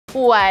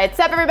What's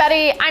up,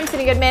 everybody? I'm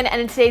Sydnee Goodman, and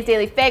in today's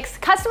Daily Fix,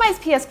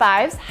 customized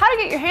PS5s, how to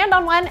get your hand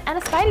on one, and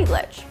a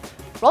Spidey-glitch.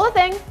 Roll the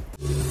thing.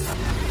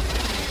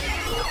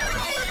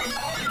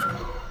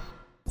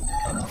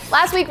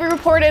 Last week, we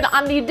reported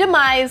on the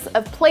demise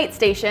of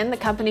PlateStation, the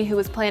company who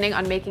was planning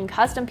on making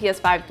custom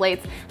PS5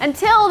 plates,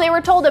 until they were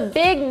told a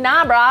big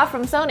nah brah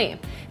from Sony.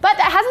 But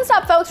that hasn't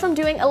stopped folks from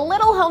doing a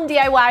little home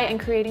DIY and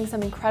creating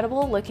some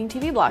incredible looking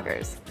TV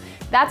blockers.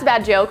 That's a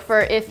bad joke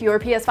for if your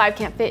PS5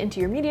 can't fit into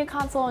your media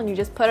console and you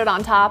just put it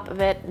on top of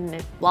it and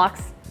it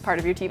blocks part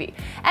of your TV.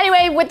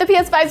 Anyway, with the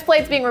PS5's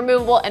plates being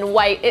removable and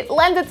white, it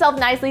lends itself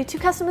nicely to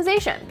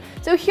customization.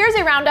 So here's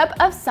a roundup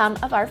of some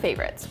of our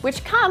favorites,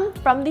 which come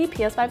from the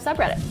PS5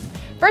 subreddit.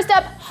 First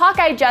up,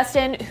 Hawkeye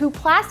Justin, who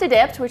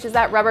plastadipped, which is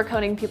that rubber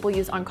coating people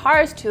use on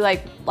cars to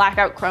like black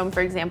out chrome,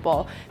 for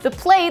example, the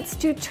plates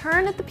to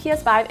turn the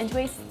PS5 into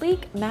a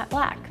sleek matte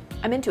black.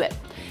 I'm into it.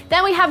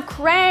 Then we have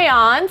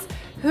Crayons,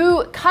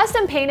 who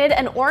custom painted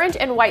an orange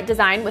and white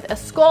design with a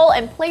skull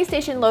and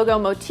PlayStation logo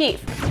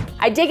motif.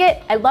 I dig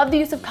it, I love the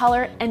use of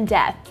color and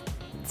death.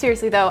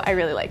 Seriously though, I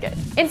really like it.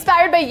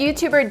 Inspired by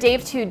YouTuber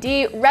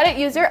Dave2D, Reddit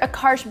user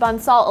Akarsh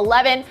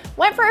Bansal11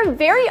 went for a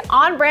very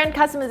on-brand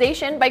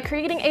customization by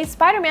creating a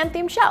Spider-Man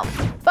themed shelf.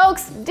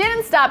 Folks,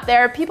 didn't stop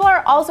there, people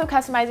are also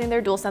customizing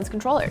their DualSense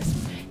controllers.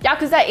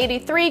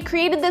 Yakuza83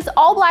 created this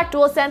all-black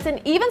DualSense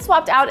and even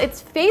swapped out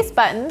its face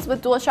buttons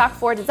with DualShock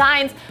 4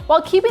 designs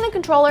while keeping the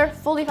controller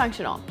fully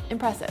functional.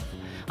 Impressive.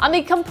 On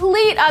the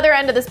complete other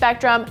end of the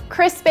spectrum,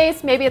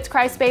 ChrisSpace, maybe it's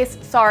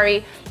CrySpace,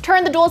 sorry,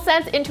 turned the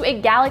DualSense into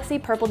a galaxy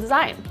purple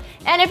design.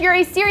 And if you're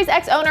a Series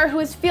X owner who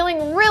is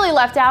feeling really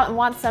left out and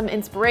wants some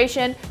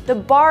inspiration, the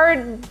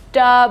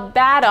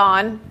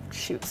Bardabadon,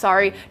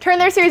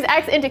 turned their Series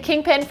X into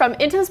Kingpin from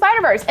Into the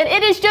Spider-Verse, and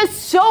it is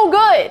just so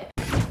good!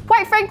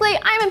 Quite frankly,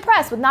 I'm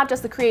impressed with not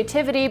just the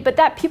creativity, but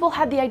that people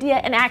had the idea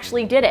and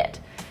actually did it.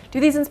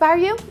 Do these inspire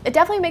you? It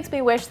definitely makes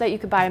me wish that you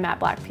could buy a matte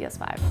black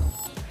PS5.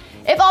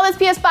 If all this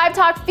PS5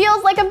 talk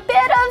feels like a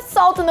bit of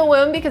salt in the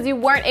wound because you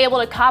weren't able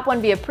to cop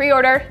one via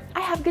pre-order,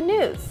 I have good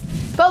news.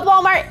 Both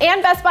Walmart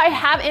and Best Buy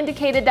have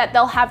indicated that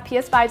they'll have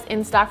PS5s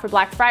in stock for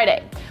Black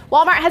Friday.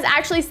 Walmart has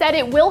actually said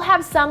it will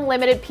have some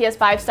limited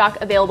PS5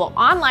 stock available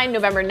online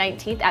November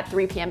 19th at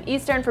 3 p.m.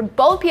 Eastern for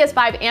both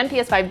PS5 and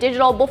PS5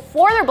 Digital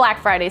before their Black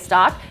Friday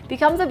stock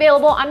becomes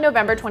available on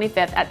November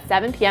 25th at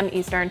 7 p.m.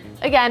 Eastern,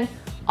 again,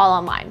 all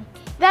online.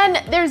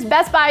 Then there's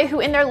Best Buy, who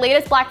in their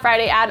latest Black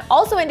Friday ad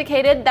also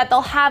indicated that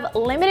they'll have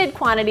limited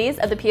quantities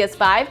of the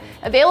PS5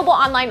 available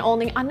online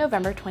only on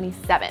November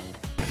 27th.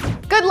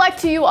 Good luck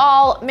to you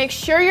all. Make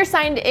sure you're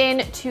signed in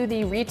to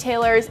the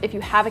retailers if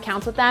you have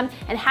accounts with them,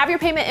 and have your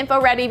payment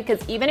info ready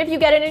because even if you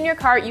get it in your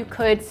cart, you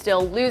could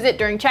still lose it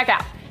during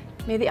checkout.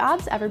 May the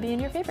odds ever be in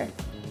your favor.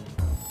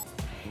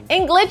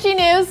 In glitchy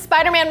news,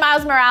 Spider-Man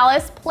Miles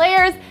Morales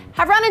players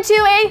have run into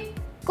a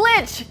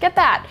glitch, get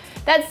that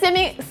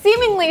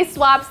seemingly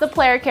swaps the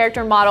player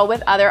character model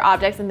with other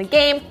objects in the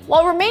game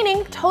while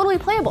remaining totally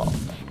playable.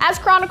 As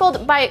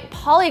chronicled by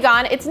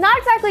Polygon, it's not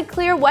exactly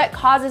clear what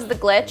causes the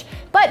glitch,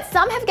 but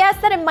some have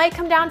guessed that it might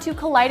come down to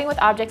colliding with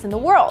objects in the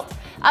world.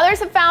 Others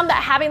have found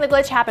that having the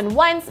glitch happen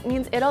once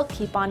means it'll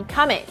keep on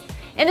coming.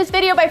 In this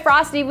video by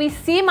Frosty, we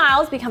see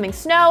Miles becoming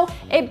snow,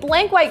 a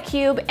blank white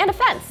cube, and a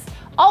fence,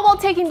 all while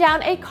taking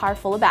down a car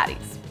full of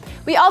baddies.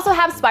 We also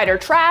have Spider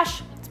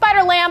Trash,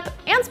 Spider Lamp,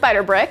 and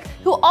Spider Brick,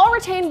 who all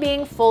retain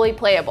being fully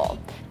playable.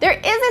 There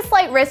is a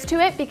slight risk to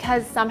it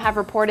because some have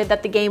reported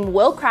that the game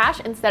will crash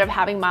instead of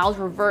having Miles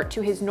revert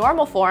to his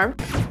normal form.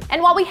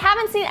 And while we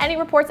haven't seen any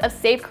reports of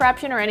save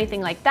corruption or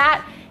anything like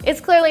that, it's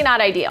clearly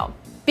not ideal.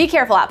 Be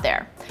careful out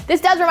there.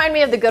 This does remind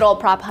me of the good old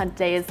prop hunt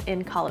days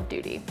in Call of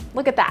Duty.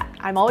 Look at that,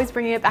 I'm always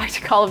bringing it back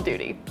to Call of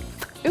Duty.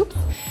 Oops.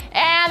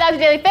 And that's your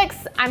Daily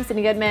Fix. I'm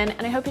Sydnee Goodman,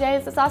 and I hope your day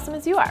is as awesome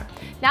as you are.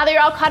 Now that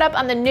you're all caught up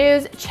on the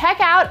news,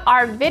 check out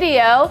our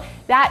video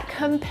that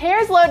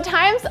compares load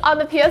times on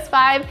the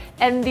PS5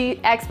 and the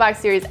Xbox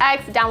Series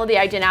X. Download the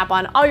IGN app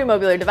on all your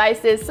mobile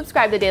devices,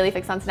 subscribe to Daily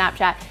Fix on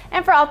Snapchat,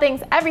 and for all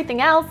things everything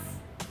else,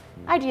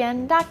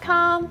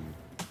 IGN.com.